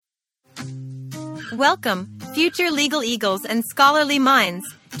Welcome, future legal eagles and scholarly minds,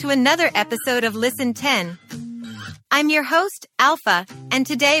 to another episode of Listen 10. I'm your host, Alpha, and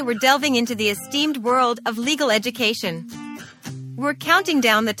today we're delving into the esteemed world of legal education. We're counting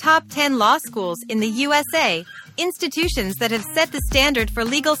down the top 10 law schools in the USA, institutions that have set the standard for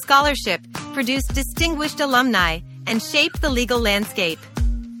legal scholarship, produced distinguished alumni, and shaped the legal landscape.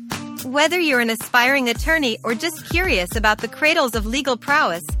 Whether you're an aspiring attorney or just curious about the cradles of legal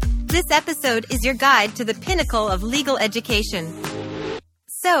prowess, this episode is your guide to the pinnacle of legal education.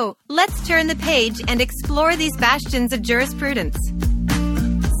 So, let's turn the page and explore these bastions of jurisprudence.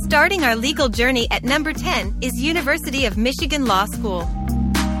 Starting our legal journey at number 10 is University of Michigan Law School.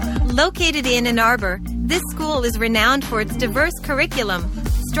 Located in Ann Arbor, this school is renowned for its diverse curriculum,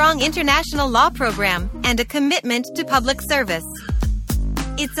 strong international law program, and a commitment to public service.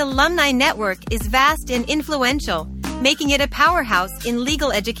 Its alumni network is vast and influential, making it a powerhouse in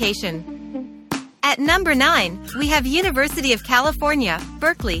legal education. At number 9, we have University of California,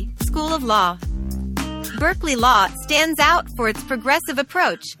 Berkeley, School of Law. Berkeley Law stands out for its progressive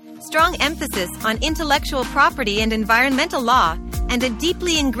approach, strong emphasis on intellectual property and environmental law, and a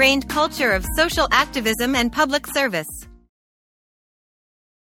deeply ingrained culture of social activism and public service.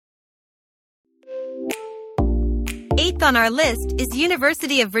 Eighth on our list is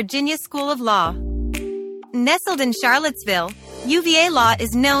University of Virginia School of Law. Nestled in Charlottesville, UVA Law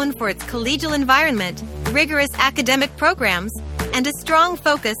is known for its collegial environment, rigorous academic programs, and a strong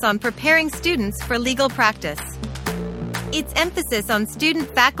focus on preparing students for legal practice. Its emphasis on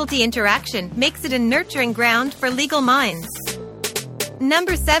student-faculty interaction makes it a nurturing ground for legal minds.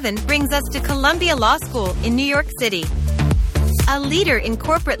 Number 7 brings us to Columbia Law School in New York City. A leader in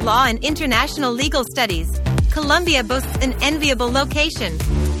corporate law and international legal studies, Columbia boasts an enviable location,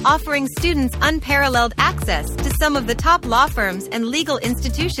 offering students unparalleled access to some of the top law firms and legal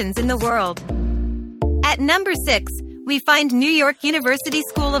institutions in the world. At number 6, we find New York University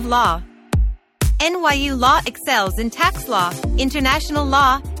School of Law. NYU Law excels in tax law, international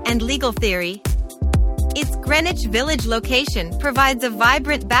law, and legal theory. Its Greenwich Village location provides a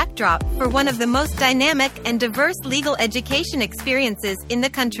vibrant backdrop for one of the most dynamic and diverse legal education experiences in the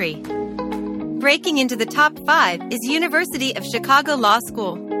country. Breaking into the top 5 is University of Chicago Law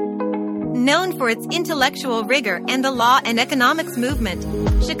School. Known for its intellectual rigor and the law and economics movement,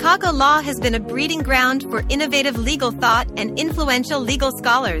 Chicago law has been a breeding ground for innovative legal thought and influential legal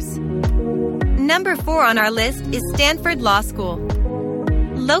scholars. Number 4 on our list is Stanford Law School.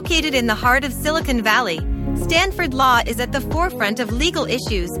 Located in the heart of Silicon Valley, Stanford Law is at the forefront of legal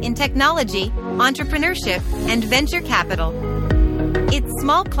issues in technology, entrepreneurship, and venture capital. Its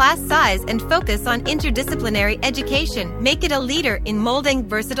small class size and focus on interdisciplinary education make it a leader in molding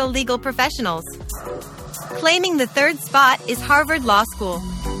versatile legal professionals. Claiming the third spot is Harvard Law School.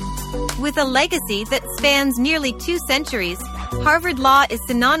 With a legacy that spans nearly 2 centuries, Harvard Law is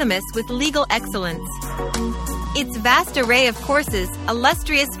synonymous with legal excellence. Its vast array of courses,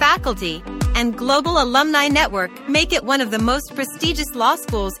 illustrious faculty, and global alumni network make it one of the most prestigious law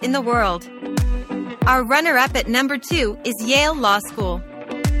schools in the world. Our runner-up at number 2 is Yale Law School.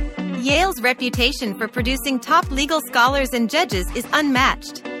 Yale's reputation for producing top legal scholars and judges is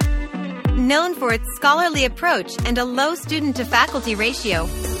unmatched. Known for its scholarly approach and a low student-to-faculty ratio,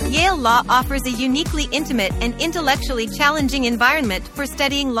 Yale Law offers a uniquely intimate and intellectually challenging environment for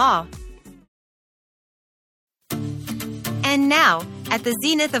studying law. And now, at the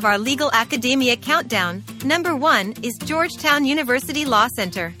zenith of our legal academia countdown, number 1 is Georgetown University Law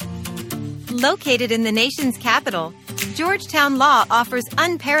Center. Located in the nation's capital, Georgetown Law offers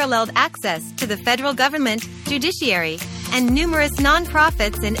unparalleled access to the federal government, judiciary, and numerous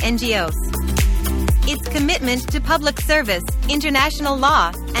nonprofits and NGOs. Its commitment to public service, international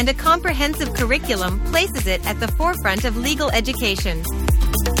law, and a comprehensive curriculum places it at the forefront of legal education.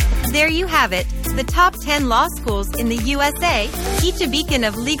 There you have it, the top 10 law schools in the USA, each a beacon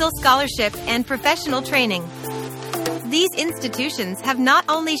of legal scholarship and professional training. These institutions have not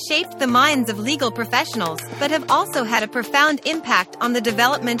only shaped the minds of legal professionals, but have also had a profound impact on the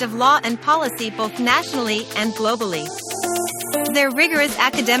development of law and policy both nationally and globally. Their rigorous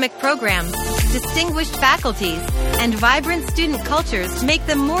academic programs, distinguished faculties, and vibrant student cultures make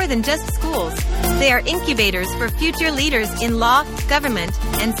them more than just schools. They are incubators for future leaders in law, government,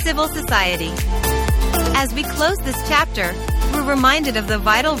 and civil society. As we close this chapter, we're reminded of the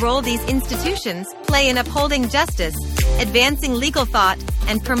vital role these institutions play in upholding justice, advancing legal thought,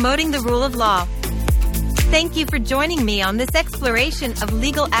 and promoting the rule of law. Thank you for joining me on this exploration of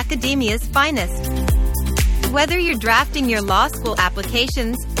legal academia's finest. Whether you're drafting your law school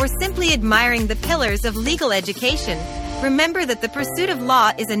applications or simply admiring the pillars of legal education, Remember that the pursuit of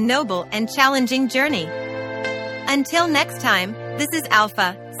law is a noble and challenging journey. Until next time, this is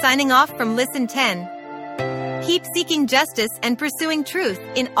Alpha, signing off from Listen 10. Keep seeking justice and pursuing truth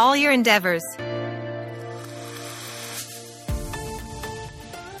in all your endeavors.